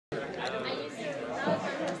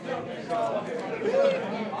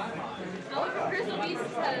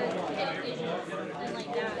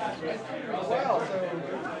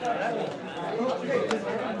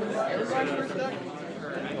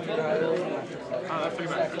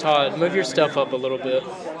Todd, move your stuff up a little bit.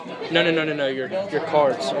 No, your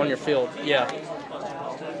cards on your field. Yeah.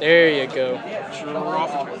 There you go.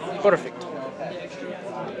 Perfect.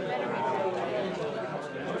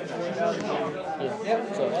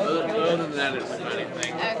 Yeah. So. Other than that, it's a funny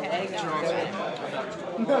thing.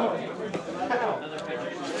 No.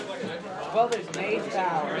 Well, there's Mage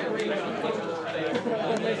Tower.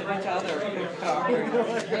 There's a bunch of other cards.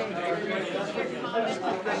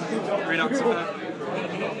 Redux effect.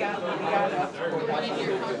 He got up for exactly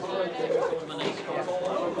one.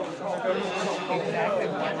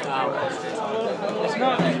 It's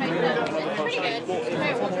not.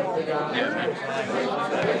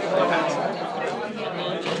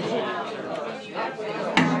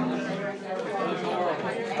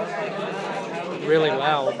 Really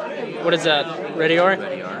loud. What is that? Ready, Ari?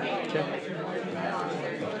 Ready, Ari. Okay.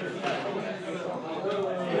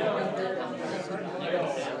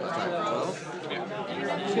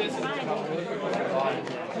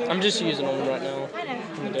 I'm just using them right now.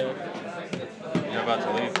 In the day. You're about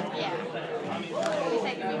to leave.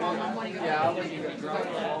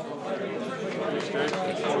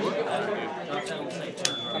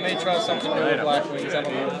 I may try something new with Black Wings. I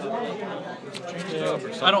don't know.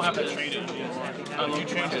 I don't have to trade it. If you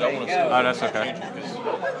change it, I want to see. Oh, that's okay.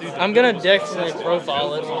 I'm gonna Dex and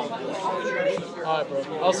profile it. Alright,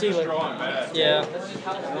 bro. I'll see you later. Yeah.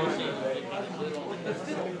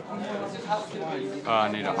 I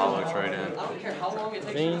need a hollow trade in.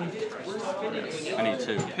 I need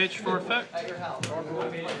two. Pitch for effect.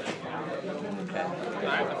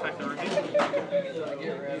 Alright, effect already.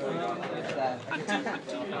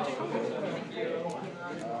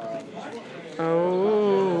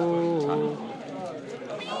 Oh.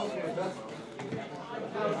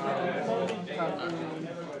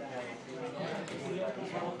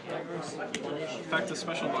 Effect the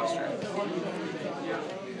special blaster.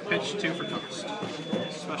 Pitch 2 for cost.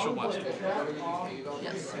 Special blaster.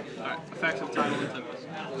 Yes. Alright, effect of title and tempest.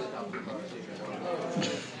 I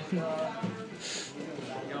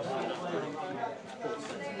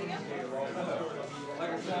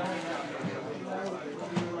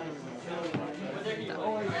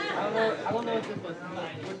don't know if it was.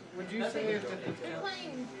 Would you say if it was? We're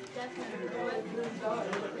playing Death Note.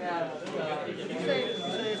 Yeah. It's a game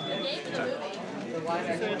and a movie. The line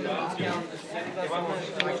actually goes down the city.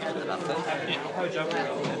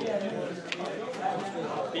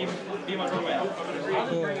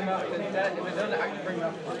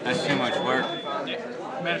 That's too much work.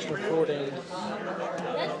 Managed to Recording.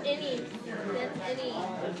 That's any.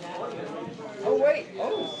 Oh wait.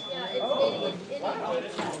 Oh. Yeah, it's any.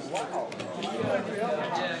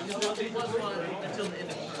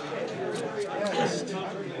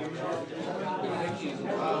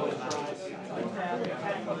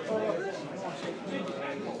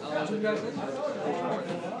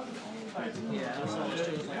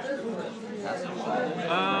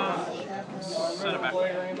 Wow. Send it back. Go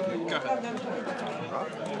ahead.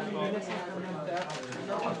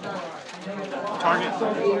 Target.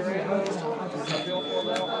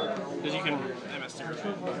 Because you can MS2.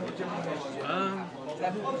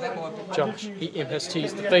 Josh, he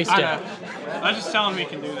MSTs the face I down. know. I'm just telling him he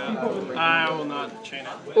can do that. I will not chain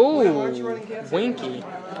it. Ooh, Winky.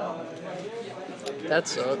 That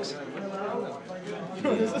sucks. I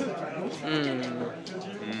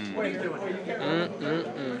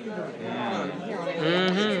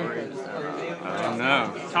don't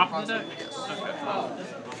know. Top of the deck?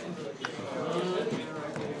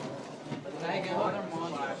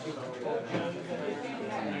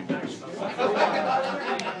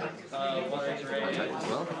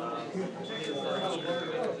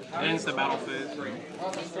 Ends the battle phase.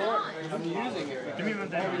 I'm using it. Give me my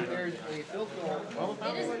deck. There's a filter.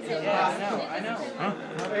 Yeah, I know. Huh?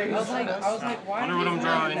 I was like, why? Wonder what I'm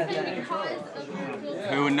drawing.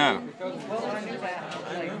 Who would know?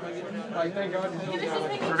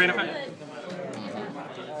 Ravine effect.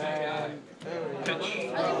 Pitch.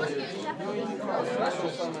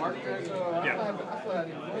 Yeah. That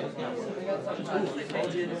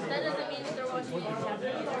doesn't mean that they're watching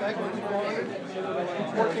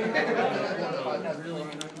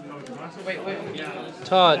it.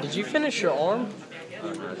 Todd, did you finish your arm?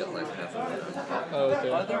 Oh, okay.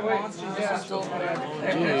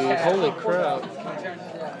 Dude, holy crap.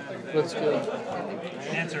 Looks good.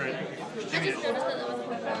 Answer it. I just noticed that was a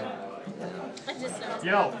profound. I just noticed.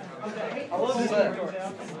 Yo. I love this.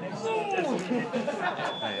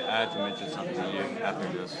 Hey, I have to mention something to you after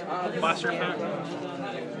this. Blaster effect.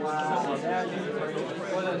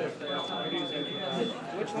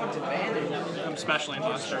 Which one's advantage? I'm special in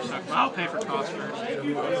blaster, so I'll pay for cost first.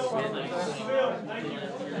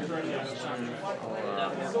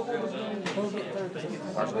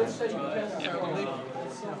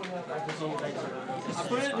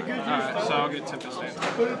 Alright, so I'll get Tempest in.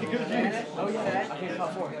 Oh, yeah, that.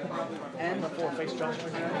 And the 4 face jump.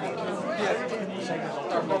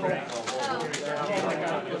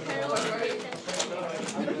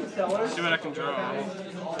 See what I can draw.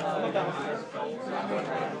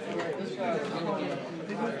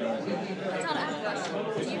 Todd, I have a question.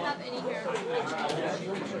 Do you have any hair?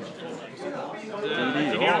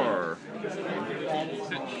 DDR.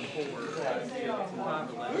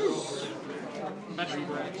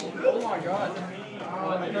 Oh my god.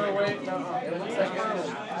 No, wait, no. It looks like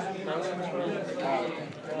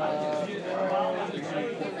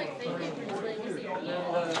He's like, thank you for displaying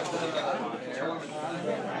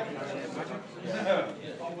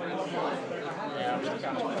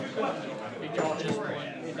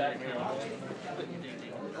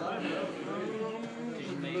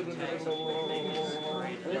this here.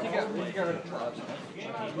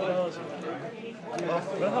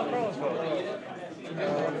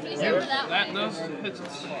 Can you start with that That way? those hits it.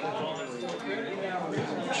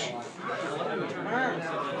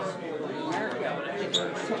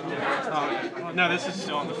 Oh, no, this is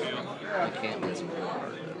still on the field.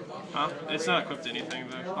 Huh? It's not equipped to anything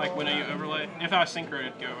though. Like when you overlay, if I was synchro,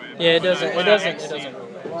 it'd go away. Yeah, it When I- doesn't. It when I doesn't. It exceed-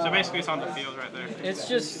 doesn't. So basically, it's on the field right there. It's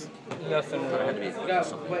just nothing.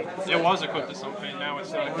 It was equipped to something. Now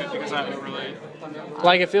it's not equipped because I overlaid.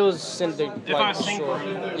 Like if it was sent to If I like sync- short.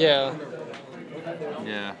 Yeah,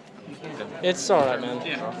 Yeah. it's all right, man.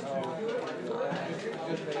 Yeah.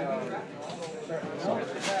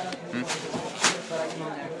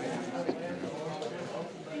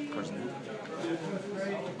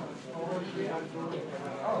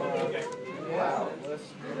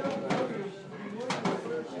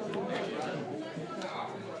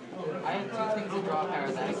 I have 2 things to draw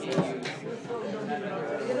power that I can't use.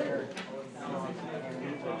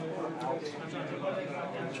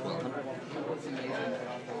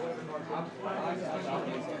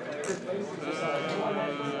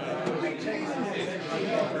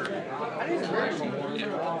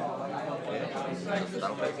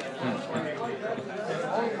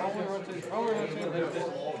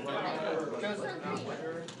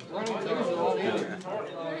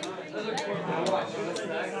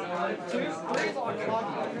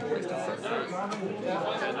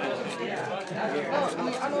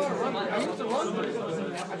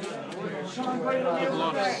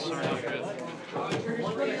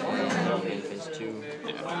 Phase 2.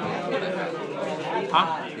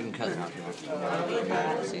 Huh? You can cut it out.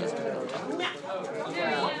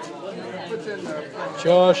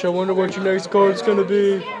 Josh, I wonder what your next card's gonna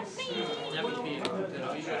be.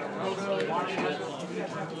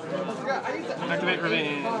 Activate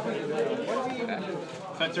Ravine.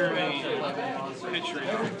 Effect Ravine. Pitch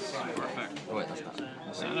Reacts. Or effect. Oh, wait, that's not.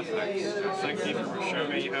 Sound effects. Thank you for showing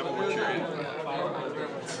me you have more chariot.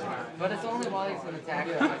 But it's only while he's in attack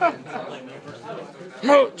action,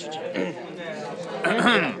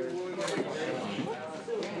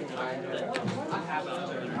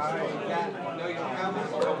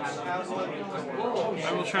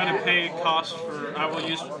 I will try to pay cost for. I will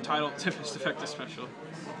use title Tempest Effective Special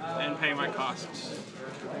and pay my costs.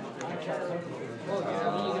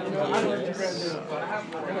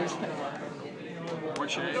 More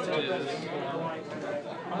chariots it is.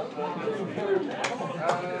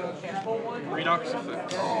 Redox effect.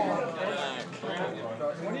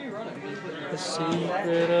 The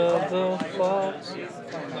secret of the fox.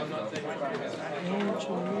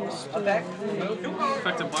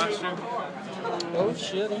 Effective blaster. Oh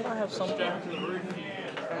shit, he might have something.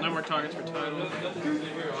 No more targets for title.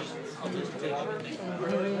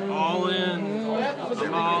 All in.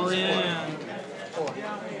 I'm all in.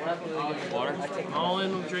 All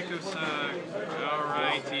in with Draco Sack.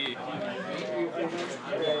 Alrighty.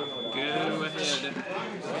 Go ahead.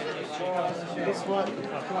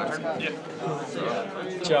 Yeah.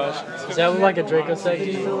 Josh, does that look like a Draco sack to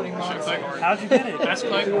you? Sure, click. How'd you get it? That's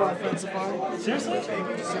click. Seriously?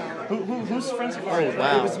 Who's friends with Oh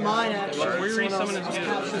wow. mine actually. Where you resummon his gift?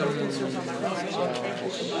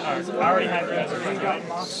 Alright, I already have you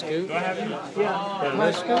guys. Scoop. Do I have you?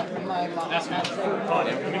 Nice scoop. That's good. Oh,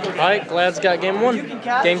 yeah. Let me go get Alright, Glad's got game 1.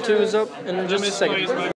 Game 2 is up in just a second.